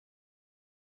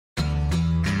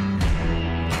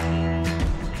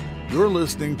You're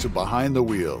listening to Behind the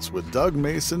Wheels with Doug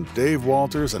Mason, Dave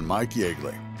Walters, and Mike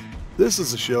Yeagley. This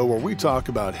is a show where we talk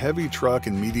about heavy truck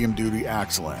and medium-duty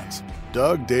axle-lands.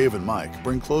 Doug, Dave, and Mike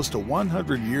bring close to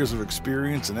 100 years of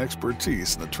experience and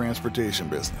expertise in the transportation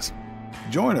business.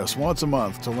 Join us once a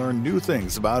month to learn new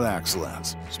things about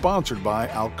axle-lands. Sponsored by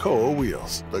Alcoa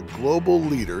Wheels, the global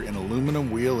leader in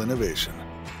aluminum wheel innovation.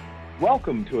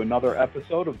 Welcome to another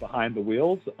episode of Behind the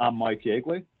Wheels. I'm Mike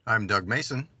Yeagley. I'm Doug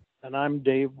Mason. And I'm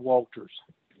Dave Walters.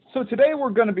 So today we're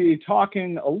going to be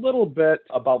talking a little bit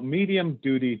about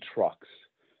medium-duty trucks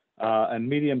and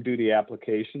medium-duty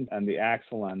applications and the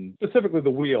axle and specifically the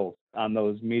wheels on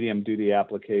those medium-duty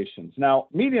applications. Now,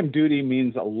 medium-duty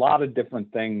means a lot of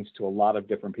different things to a lot of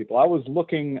different people. I was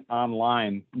looking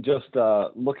online, just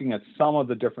looking at some of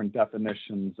the different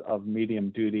definitions of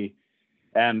medium-duty,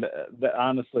 and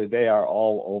honestly, they are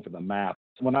all over the map.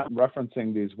 When I'm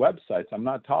referencing these websites, I'm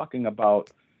not talking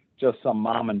about just some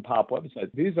mom and pop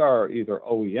website. These are either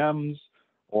OEMs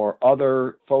or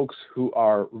other folks who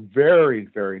are very,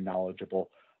 very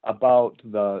knowledgeable about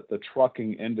the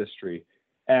trucking industry.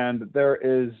 And there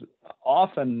is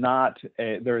often not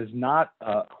a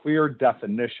clear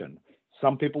definition.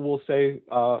 Some people will say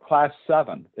class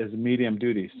 7 is medium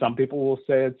duty. Some people will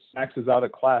say it maxes out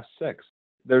at class 6.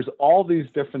 There's all these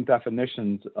different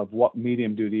definitions of what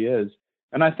medium duty is.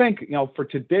 And I think, for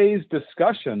today's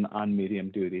discussion on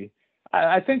medium duty,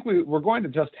 I think we're going to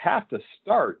just have to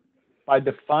start by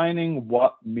defining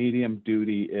what medium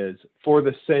duty is for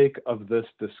the sake of this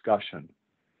discussion.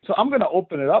 So I'm going to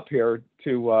open it up here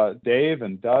to Dave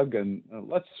and Doug, and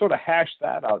let's sort of hash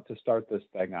that out to start this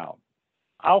thing out.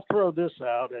 I'll throw this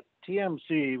out. At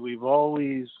TMC, we've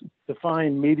always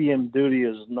defined medium duty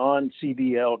as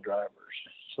non-CDL drivers.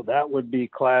 So that would be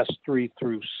class 3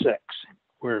 through 6.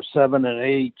 Where 7 and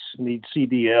 8 need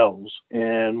CDLs.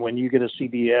 And when you get a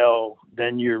CDL,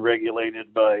 then you're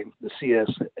regulated by the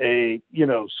CSA,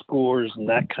 scores and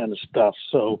that kind of stuff.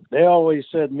 So they always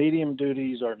said medium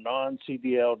duties are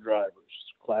non-CDL drivers,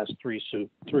 class 3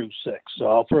 through 6. So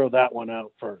I'll throw that one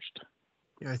out first.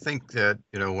 Yeah, I think that,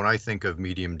 when I think of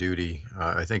medium duty,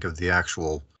 I think of the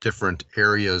actual different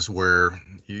areas where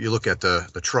you look at the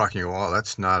truck and you go, oh,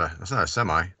 that's not a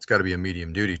semi. It's got to be a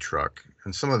medium duty truck.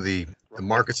 And some of the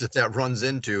markets that runs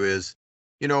into is,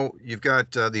 you've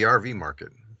got the RV market.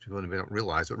 People don't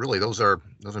realize, but really those are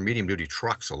medium duty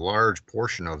trucks, a large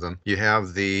portion of them. You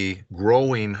have the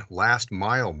growing last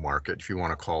mile market, if you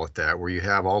want to call it that, where you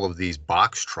have all of these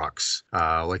box trucks,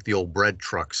 like the old bread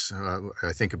trucks.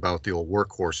 I think about the old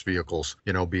workhorse vehicles,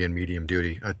 being medium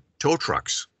duty. Tow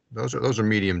trucks, those are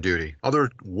medium duty.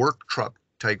 Other work truck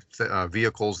type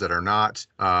vehicles that are not,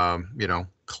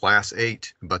 class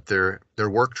 8, but they're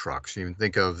work trucks. You can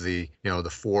think of the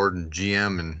Ford and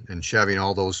GM and Chevy and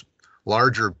all those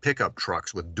larger pickup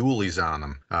trucks with dualies on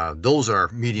them. Those are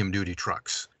medium duty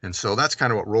trucks. And so that's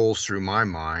kind of what rolls through my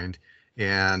mind.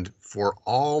 And for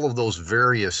all of those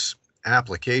various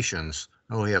applications,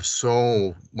 we have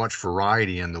so much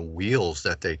variety in the wheels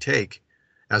that they take,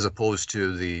 as opposed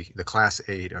to the class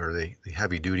 8 or the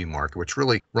heavy duty market, which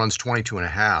really runs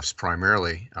 22.5s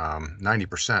primarily,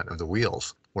 90% of the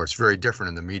wheels, where it's very different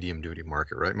in the medium duty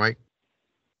market, right, Mike?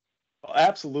 Well,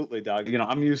 absolutely, Doug.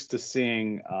 I'm used to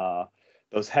seeing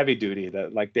those heavy duty,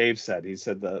 that, like Dave said, he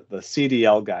said the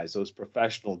CDL guys, those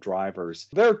professional drivers,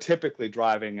 they're typically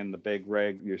driving in the big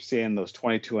rig. You're seeing those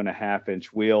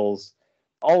 22.5-inch wheels.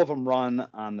 All of them run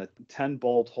on the 10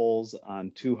 bolt holes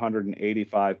on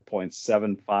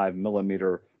 285.75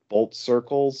 millimeter bolt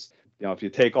circles. If you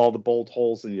take all the bolt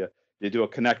holes and you do a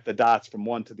connect the dots from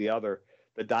one to the other,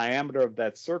 the diameter of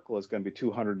that circle is going to be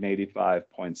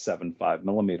 285.75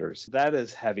 millimeters. That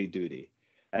is heavy duty.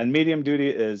 And medium duty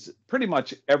is pretty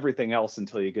much everything else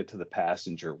until you get to the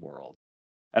passenger world.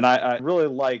 And I really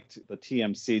liked the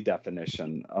TMC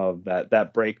definition of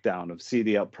that breakdown of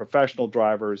CDL professional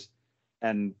drivers,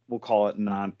 and we'll call it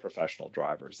non-professional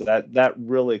drivers. That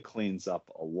really cleans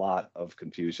up a lot of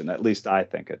confusion. At least I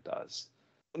think it does.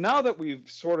 Now that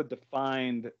we've sort of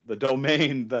defined the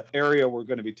domain, the area we're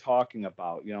going to be talking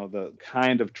about, the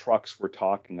kind of trucks we're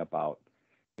talking about.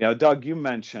 Doug, you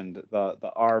mentioned the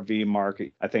RV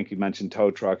market. I think you mentioned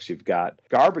tow trucks. You've got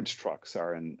garbage trucks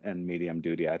are in medium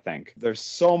duty, I think. There's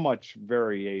so much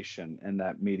variation in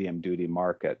that medium duty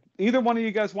market. Either one of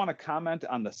you guys want to comment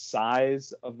on the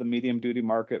size of the medium duty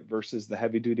market versus the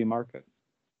heavy duty market?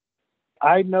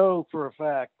 I know for a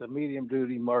fact the medium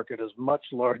duty market is much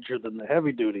larger than the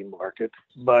heavy duty market.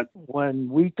 But when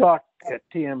we talk at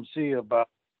TMC about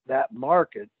that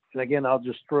market, and again, I'll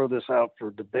just throw this out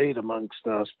for debate amongst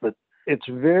us, but it's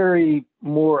very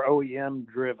more OEM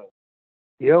driven.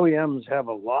 The OEMs have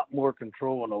a lot more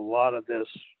control on a lot of this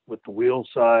with the wheel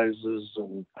sizes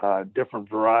and different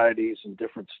varieties and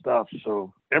different stuff.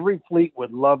 So every fleet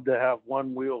would love to have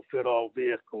one wheel fit all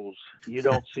vehicles. You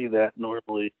don't see that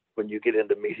normally when you get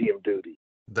into medium duty.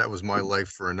 That was my life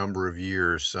for a number of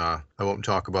years. I won't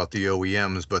talk about the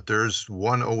OEMs, but there's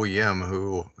one OEM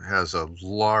who has a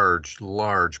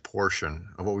large portion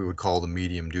of what we would call the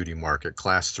medium duty market,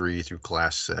 class 3 through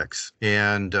class 6.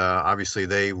 And obviously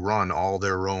they run all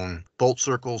their own bolt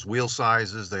circles, wheel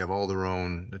sizes. They have all their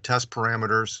own test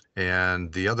parameters.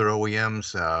 And the other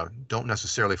OEMs don't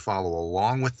necessarily follow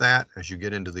along with that as you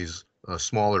get into these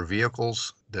smaller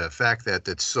vehicles. The fact that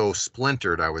it's so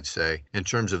splintered, I would say, in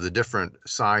terms of the different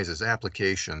sizes,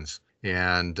 applications.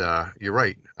 And you're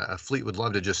right, a fleet would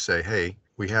love to just say, hey,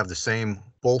 we have the same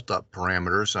bolt up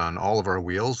parameters on all of our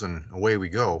wheels and away we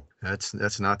go.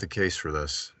 That's not the case for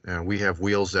this. And we have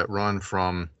wheels that run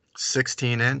from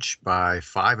 16-inch by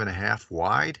 5.5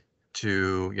 wide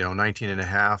to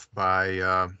 19.5 by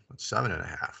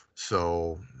 7.5.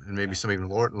 So, and maybe some even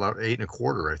lower,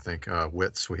 8.25, I think,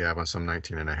 widths we have on some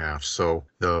 19.5. So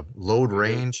the load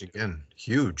range, again,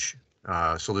 huge.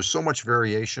 So there's so much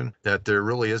variation that there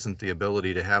really isn't the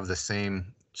ability to have the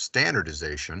same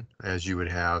standardization as you would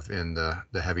have in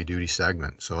the heavy duty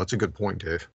segment. So that's a good point,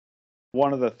 Dave.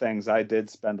 One of the things, I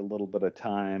did spend a little bit of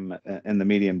time in the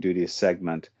medium duty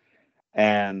segment.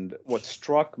 And what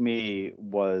struck me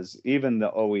was even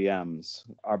the OEMs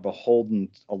are beholden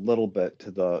a little bit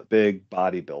to the big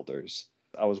bodybuilders.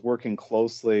 I was working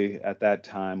closely at that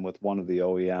time with one of the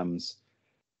OEMs,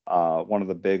 one of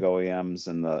the big OEMs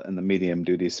in the medium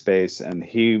duty space, and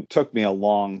he took me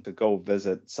along to go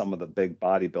visit some of the big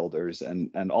bodybuilders,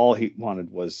 and all he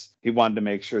wanted to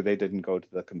make sure they didn't go to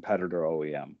the competitor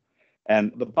OEM.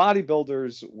 And the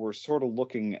bodybuilders were sort of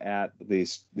looking at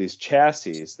these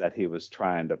chassis that he was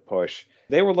trying to push.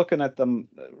 They were looking at them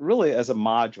really as a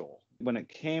module. When it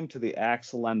came to the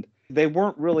axle end, they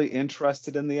weren't really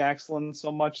interested in the axle end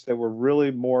so much. They were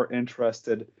really more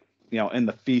interested, in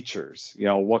the features.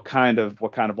 What kind of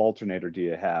alternator do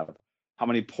you have? How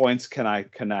many points can I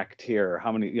connect here?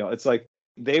 How many? It's like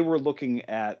they were looking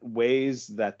at ways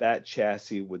that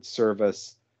chassis would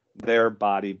service their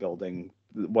bodybuilding,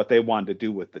 what they wanted to do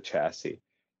with the chassis.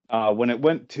 When it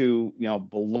went to,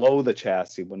 below the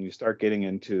chassis, when you start getting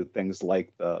into things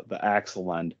like the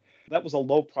axle end, that was a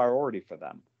low priority for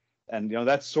them. And,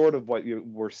 that's sort of what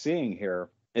we're seeing here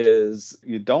is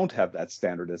you don't have that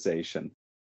standardization.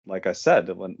 Like I said,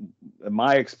 in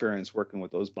my experience working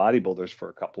with those bodybuilders for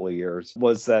a couple of years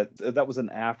was that was an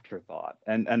afterthought.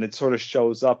 And it sort of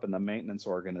shows up in the maintenance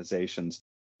organizations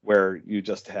where you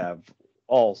just have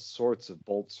all sorts of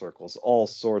bolt circles, all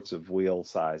sorts of wheel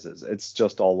sizes. It's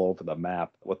just all over the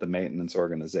map what the maintenance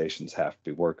organizations have to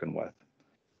be working with.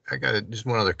 I got just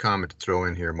one other comment to throw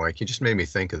in here, Mike. You just made me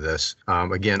think of this.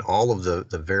 Again, all of the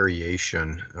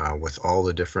variation with all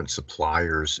the different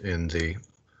suppliers in the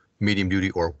medium duty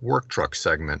or work truck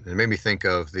segment. It made me think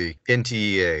of the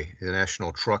NTEA, the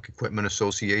National Truck Equipment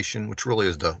Association, which really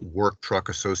is the work truck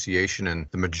association, and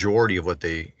the majority of what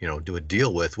they do a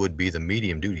deal with would be the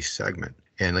medium duty segment.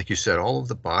 And like you said, all of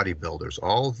the bodybuilders,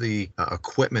 all of the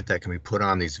equipment that can be put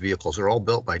on these vehicles are all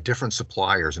built by different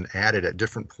suppliers and added at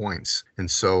different points.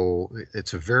 And so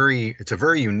it's a very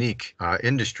unique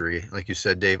industry, like you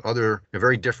said, Dave.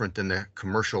 Very different than the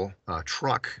commercial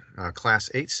truck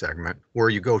class 8 segment, where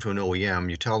you go to an OEM,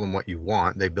 you tell them what you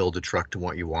want, they build a truck to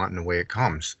what you want, and away it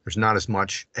comes. There's not as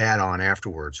much add-on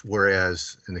afterwards.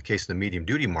 Whereas in the case of the medium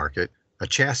duty market, a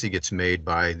chassis gets made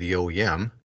by the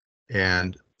OEM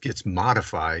and gets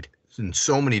modified in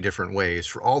so many different ways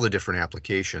for all the different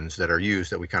applications that are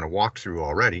used that we kind of walked through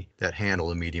already that handle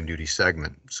the medium duty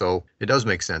segment. So it does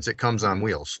make sense. It comes on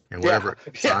wheels, and whatever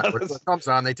it comes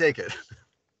on, they take it.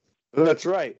 That's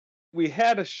right. We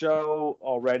had a show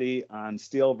already on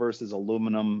steel versus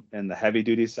aluminum in the heavy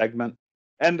duty segment.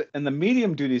 And in the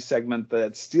medium duty segment,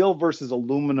 that steel versus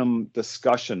aluminum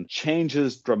discussion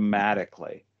changes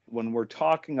dramatically. When we're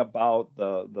talking about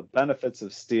the benefits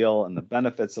of steel and the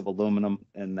benefits of aluminum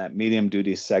in that medium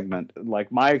duty segment, like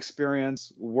my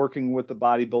experience working with the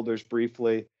bodybuilders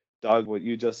briefly, Doug, what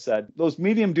you just said, those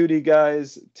medium duty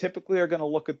guys typically are going to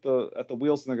look at the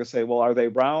wheels and they're going to say, well, are they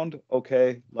round?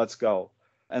 Okay, let's go.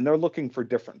 And they're looking for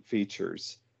different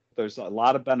features. There's a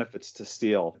lot of benefits to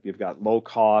steel. You've got low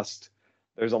cost.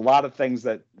 There's a lot of things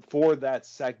that for that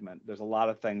segment, there's a lot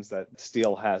of things that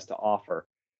steel has to offer.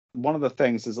 One of the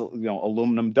things is,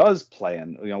 aluminum does play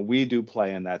in, we do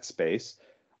play in that space.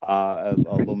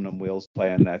 Aluminum wheels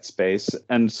play in that space.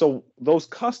 And so those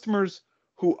customers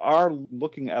who are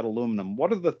looking at aluminum,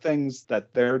 what are the things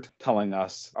that they're telling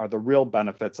us are the real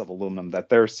benefits of aluminum that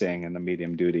they're seeing in the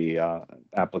medium duty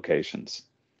applications?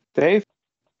 Dave?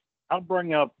 I'll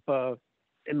bring up,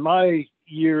 in my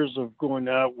years of going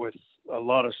out with a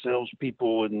lot of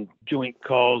salespeople and joint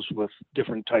calls with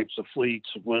different types of fleets,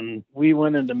 when we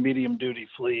went into medium duty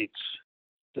fleets,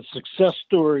 the success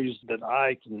stories that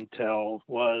I can tell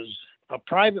was a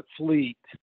private fleet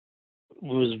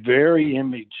was very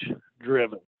image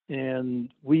driven.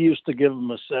 And we used to give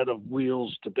them a set of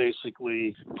wheels to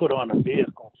basically put on a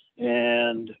vehicle.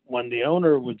 And when the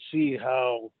owner would see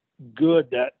how good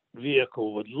that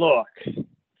vehicle would look,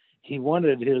 he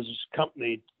wanted his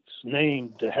company's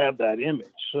name to have that image.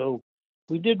 So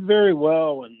we did very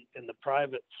well in the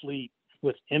private fleet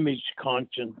with image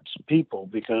conscious people,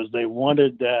 because they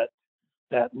wanted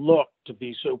that look to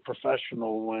be so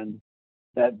professional when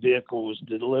that vehicle was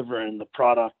delivering the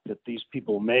product that these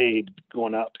people made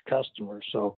going out to customers.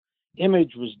 So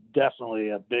image was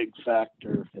definitely a big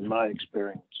factor in my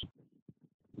experience.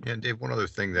 And Dave, one other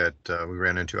thing that we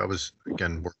ran into, I was,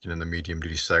 again, working in the medium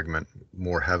duty segment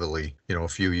more heavily, a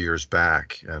few years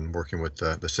back, and working with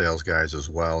the sales guys as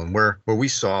well. And where we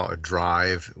saw a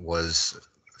drive was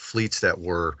fleets that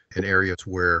were in areas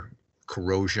where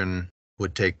corrosion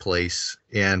would take place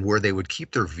and where they would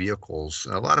keep their vehicles.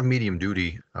 A lot of medium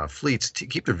duty fleets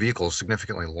keep their vehicles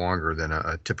significantly longer than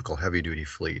a typical heavy duty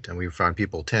fleet. And we found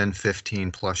people 10,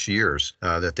 15 plus years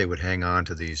that they would hang on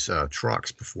to these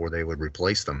trucks before they would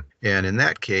replace them. And in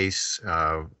that case,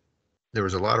 there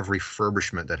was a lot of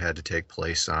refurbishment that had to take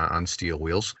place on steel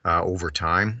wheels over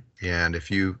time. And if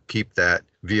you keep that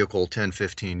vehicle 10,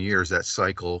 15 years, that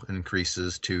cycle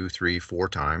increases 2, 3, 4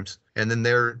 times. And then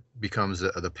there becomes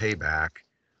the payback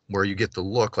where you get the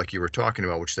look like you were talking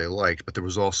about, which they liked, but there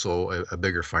was also a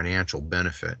bigger financial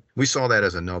benefit. We saw that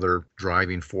as another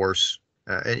driving force.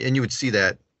 And you would see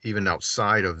that even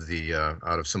outside of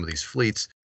out of some of these fleets,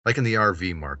 like in the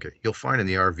RV market. You'll find in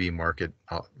the RV market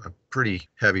a pretty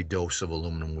heavy dose of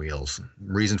aluminum wheels.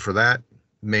 Reason for that?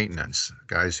 Maintenance.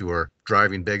 Guys who are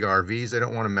driving big RVs, they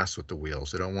don't want to mess with the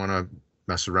wheels. They don't want to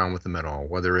mess around with them at all.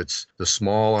 Whether it's the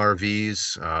small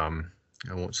RVs,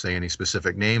 I won't say any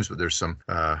specific names, but there's some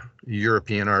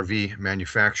European RV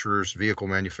manufacturers, vehicle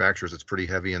manufacturers that's pretty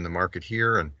heavy in the market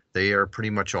here, and they are pretty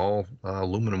much all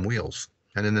aluminum wheels.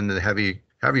 And then the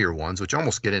heavier ones, which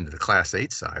almost get into the Class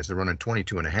 8 size, they're running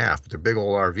 22.5, but they're big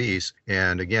old RVs.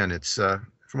 And again, it's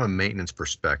from a maintenance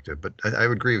perspective. But I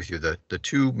would agree with you that the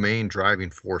two main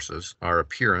driving forces are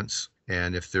appearance,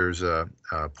 and if there's a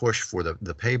push for the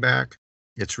payback,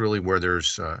 it's really where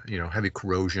there's heavy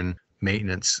corrosion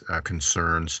maintenance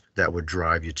concerns that would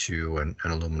drive you to an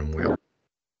aluminum wheel.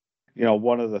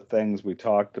 One of the things we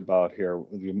talked about here,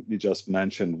 you just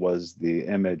mentioned, was the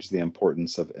image, the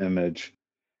importance of image.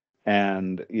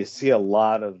 And you see a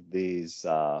lot of these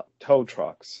tow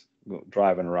trucks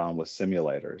driving around with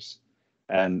simulators.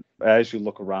 And as you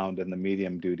look around in the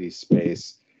medium duty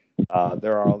space,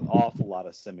 there are an awful lot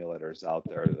of simulators out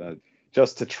there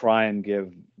just to try and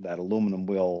give that aluminum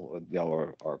wheel,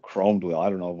 or chromed wheel. I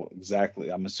don't know exactly.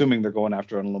 I'm assuming they're going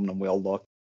after an aluminum wheel look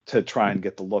to try and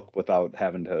get the look without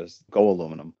having to go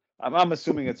aluminum. I'm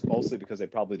assuming it's mostly because they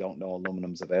probably don't know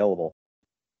aluminum's available.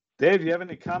 Dave, do you have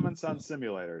any comments on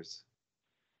simulators?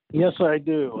 Yes, I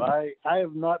do. I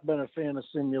have not been a fan of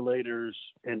simulators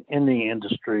in any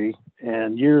industry.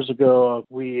 And years ago,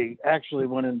 we actually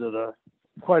went into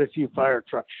quite a few fire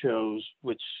truck shows,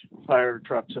 which fire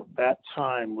trucks at that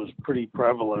time was pretty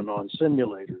prevalent on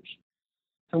simulators.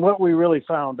 And what we really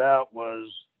found out was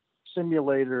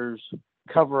simulators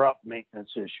cover up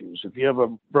maintenance issues. If you have a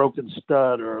broken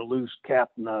stud or a loose cap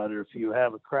nut, or if you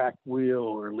have a cracked wheel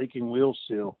or leaking wheel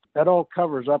seal, that all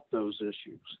covers up those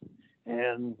issues.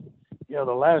 And, the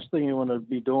last thing you want to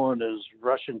be doing is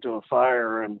rush into a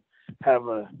fire and have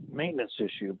a maintenance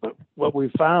issue. But what we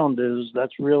found is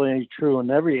that's really true in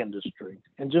every industry.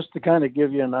 And just to kind of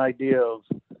give you an idea of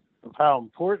how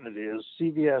important it is,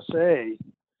 CVSA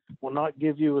will not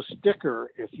give you a sticker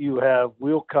if you have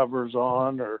wheel covers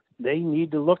on, or they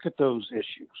need to look at those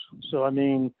issues. So,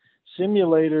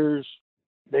 simulators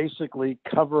basically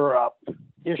cover up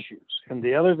issues. And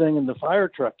the other thing in the fire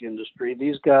truck industry,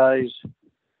 these guys,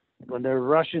 when they're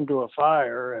rushing to a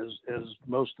fire, as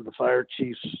most of the fire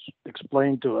chiefs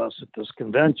explained to us at this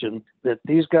convention, that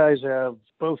these guys have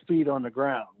both feet on the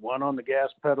ground, one on the gas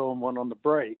pedal and one on the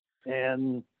brake.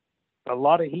 And a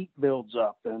lot of heat builds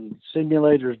up, and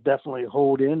simulators definitely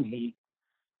hold in heat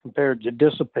compared to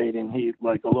dissipating heat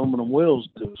like aluminum wheels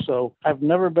do. So I've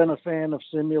never been a fan of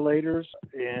simulators,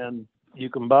 and you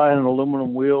can buy an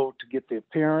aluminum wheel to get the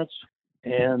appearance.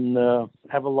 and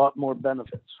have a lot more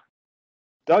benefits.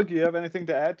 Doug, do you have anything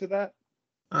to add to that?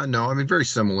 No, I mean, very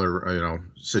similar,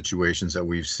 situations that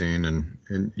we've seen,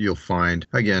 and you'll find,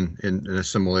 again, in a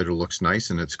simulator looks nice,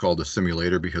 and it's called a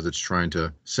simulator because it's trying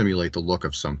to simulate the look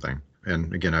of something.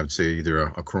 And again, I would say either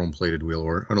a chrome-plated wheel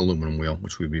or an aluminum wheel,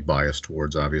 which we'd be biased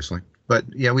towards, obviously. But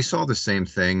yeah, we saw the same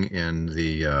thing in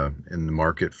the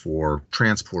market for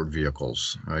transport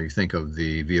vehicles. You think of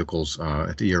the vehicles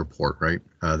at the airport, right?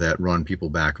 That run people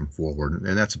back and forward,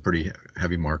 and that's a pretty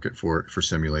heavy market for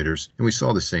simulators. And we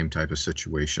saw the same type of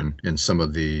situation in some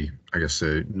of the, I guess,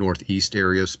 northeast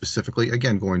areas specifically.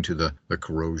 Again, going to the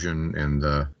corrosion and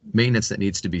the maintenance that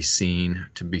needs to be seen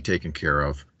to be taken care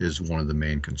of is one of the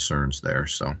main concerns there.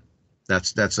 So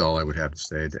that's all I would have to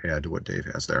say to add to what Dave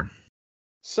has there.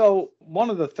 So one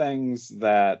of the things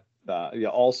that you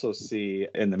also see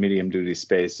in the medium duty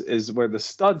space is where the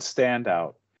stud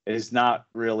standout is not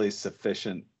really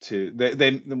sufficient to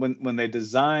when they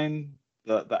design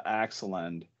the axle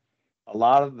end, a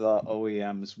lot of the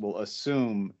OEMs will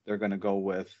assume they're going to go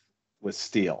with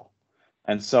steel.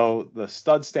 And so the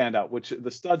stud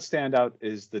standout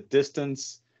is the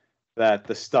distance that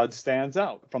the stud stands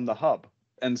out from the hub.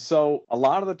 And so a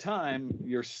lot of the time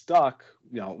you're stuck,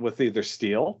 with either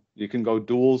steel. You can go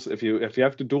duals. If you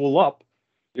have to dual up,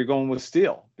 you're going with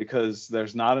steel because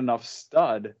there's not enough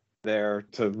stud there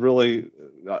to really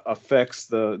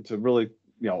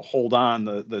hold on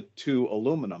the two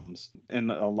aluminums in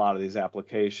a lot of these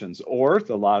applications. Or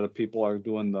a lot of people are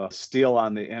doing the steel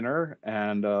on the inner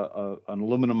and an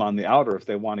aluminum on the outer if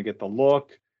they want to get the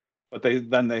look. But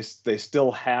they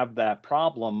still have that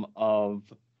problem of,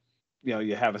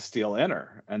 you have a steel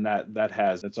inner, and that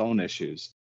has its own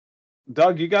issues.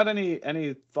 Doug, you got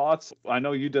any thoughts? I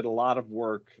know you did a lot of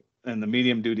work in the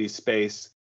medium duty space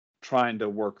trying to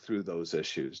work through those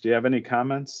issues. Do you have any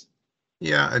comments?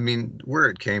 Yeah, I mean, where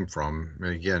it came from,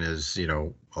 again, is,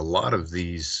 a lot of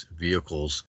these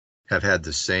vehicles have had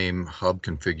the same hub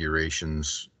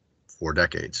configurations for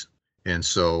decades. And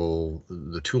so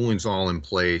the tooling's all in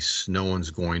place. No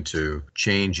one's going to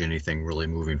change anything really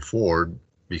moving forward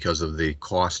because of the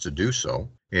cost to do so.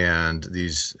 And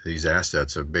these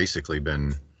assets have basically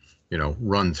been,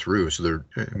 run through. So they're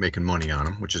making money on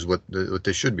them, which is what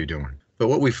they should be doing. But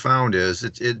what we found is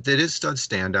it is stud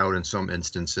standout in some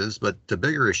instances, but the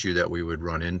bigger issue that we would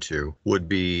run into would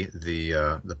be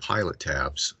the pilot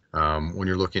tabs. When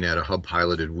you're looking at a hub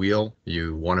piloted wheel,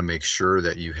 you want to make sure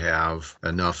that you have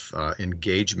enough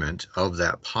engagement of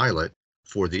that pilot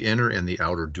for the inner and the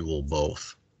outer dual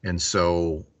both. And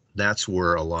so that's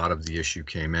where a lot of the issue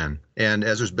came in. And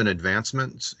as there's been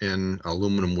advancements in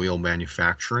aluminum wheel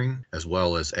manufacturing, as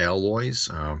well as alloys,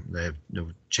 they have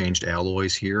changed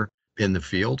alloys here in the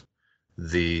field,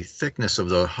 the thickness of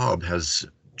the hub has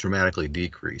dramatically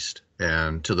decreased.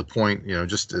 And to the point,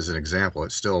 just as an example,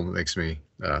 it still makes me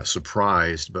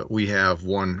surprised, but we have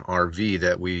one RV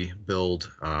that we build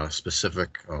a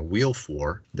specific wheel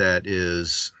for that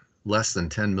is less than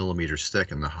 10 millimeters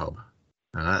thick in the hub.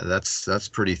 That's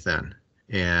pretty thin,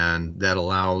 and that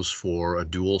allows for a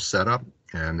dual setup.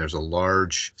 And there's a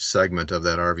large segment of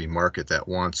that RV market that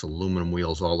wants aluminum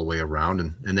wheels all the way around,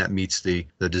 and that meets the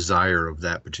desire of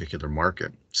that particular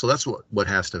market. So that's what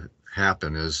has to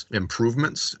happen is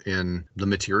improvements in the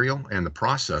material and the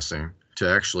processing to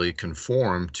actually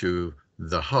conform to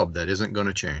the hub that isn't going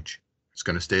to change. It's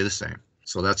going to stay the same.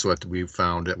 So that's what we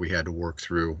found that we had to work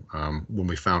through when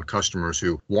we found customers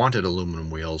who wanted aluminum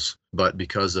wheels, but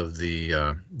because of the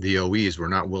OEs were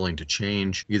not willing to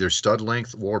change either stud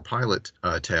length or pilot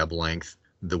tab length,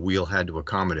 the wheel had to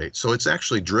accommodate. So it's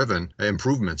actually driven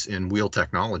improvements in wheel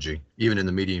technology, even in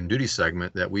the medium duty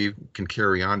segment, that we can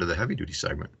carry on to the heavy duty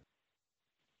segment.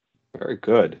 Very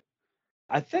good.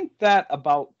 I think that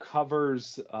about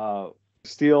covers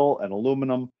steel and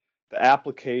aluminum, the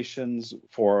applications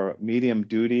for medium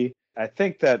duty. I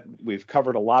think that we've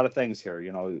covered a lot of things here.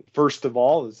 First of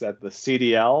all, is that the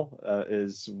CDL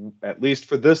is, at least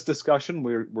for this discussion,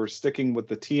 we're sticking with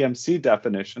the TMC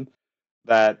definition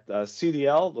that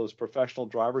CDL, those professional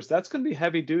drivers, that's going to be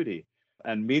heavy duty,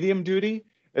 and medium duty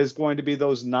is going to be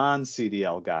those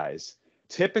non-CDL guys.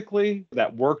 Typically,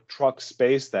 that work truck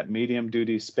space, that medium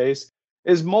duty space,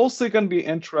 is mostly going to be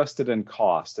interested in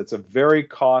cost. It's a very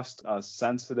cost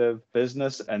sensitive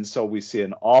business. And so we see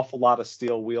an awful lot of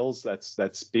steel wheels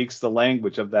that speaks the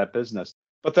language of that business.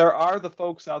 But there are the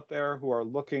folks out there who are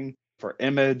looking for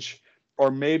image, or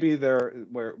maybe they're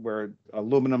where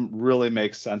aluminum really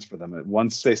makes sense for them.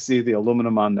 Once they see the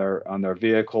aluminum on their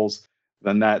vehicles,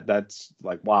 then that's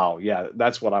like, wow, yeah,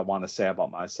 that's what I want to say about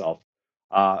myself.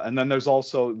 And then there's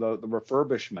also the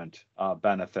refurbishment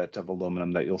benefit of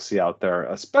aluminum that you'll see out there,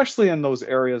 especially in those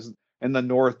areas in the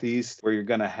Northeast where you're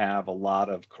going to have a lot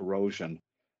of corrosion.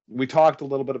 We talked a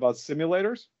little bit about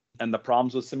simulators and the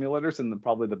problems with simulators, and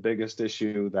probably the biggest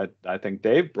issue that I think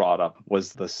Dave brought up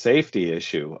was the safety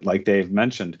issue. Like Dave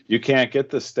mentioned, you can't get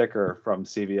the sticker from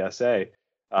CVSA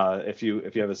if you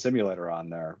have a simulator on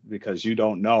there, because you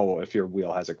don't know if your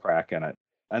wheel has a crack in it.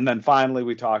 And then finally,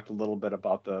 we talked a little bit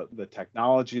about the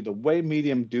technology. The way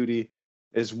medium duty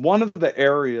is one of the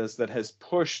areas that has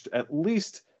pushed at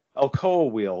least Alcoa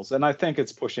wheels, and I think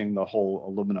it's pushing the whole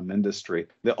aluminum industry.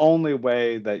 The only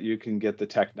way that you can get the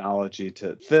technology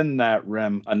to thin that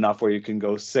rim enough where you can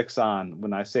go 6 on.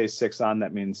 When I say 6 on,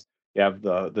 that means you have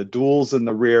the duals in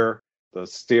the rear, the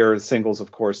steer, singles, of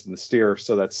course, in the steer.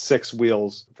 So that's 6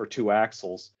 wheels for 2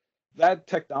 axles. That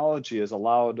technology has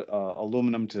allowed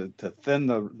aluminum to thin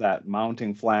that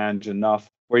mounting flange enough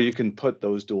where you can put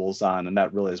those duals on, and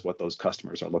that really is what those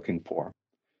customers are looking for.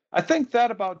 I think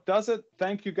that about does it.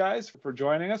 Thank you guys for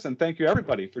joining us, and thank you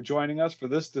everybody for joining us for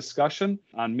this discussion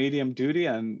on medium duty.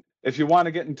 And if you want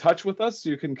to get in touch with us,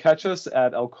 you can catch us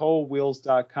at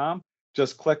alcoawheels.com.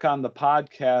 Just click on the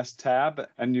podcast tab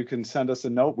and you can send us a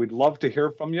note. We'd love to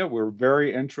hear from you. We're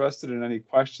very interested in any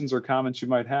questions or comments you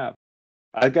might have.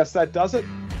 I guess that does it.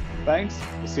 Thanks.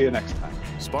 We'll see you next time.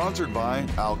 Sponsored by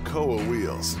Alcoa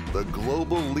Wheels, the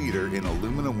global leader in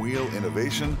aluminum wheel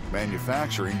innovation,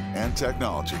 manufacturing, and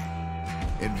technology.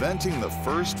 Inventing the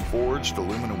first forged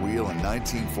aluminum wheel in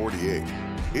 1948,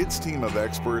 its team of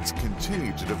experts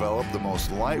continue to develop the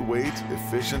most lightweight,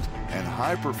 efficient, and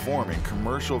high-performing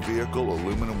commercial vehicle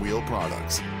aluminum wheel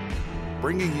products.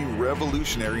 Bringing you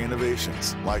revolutionary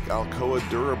innovations like Alcoa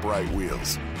DuraBrite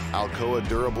wheels, Alcoa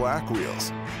DuraBlack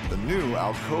wheels, the new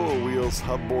Alcoa Wheels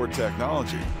hubboard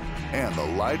technology, and the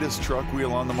lightest truck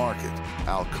wheel on the market,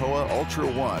 Alcoa Ultra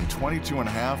One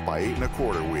 22.5 by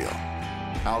 8.25 wheel.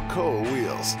 Alcoa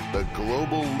Wheels, the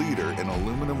global leader in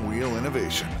aluminum wheel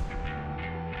innovation.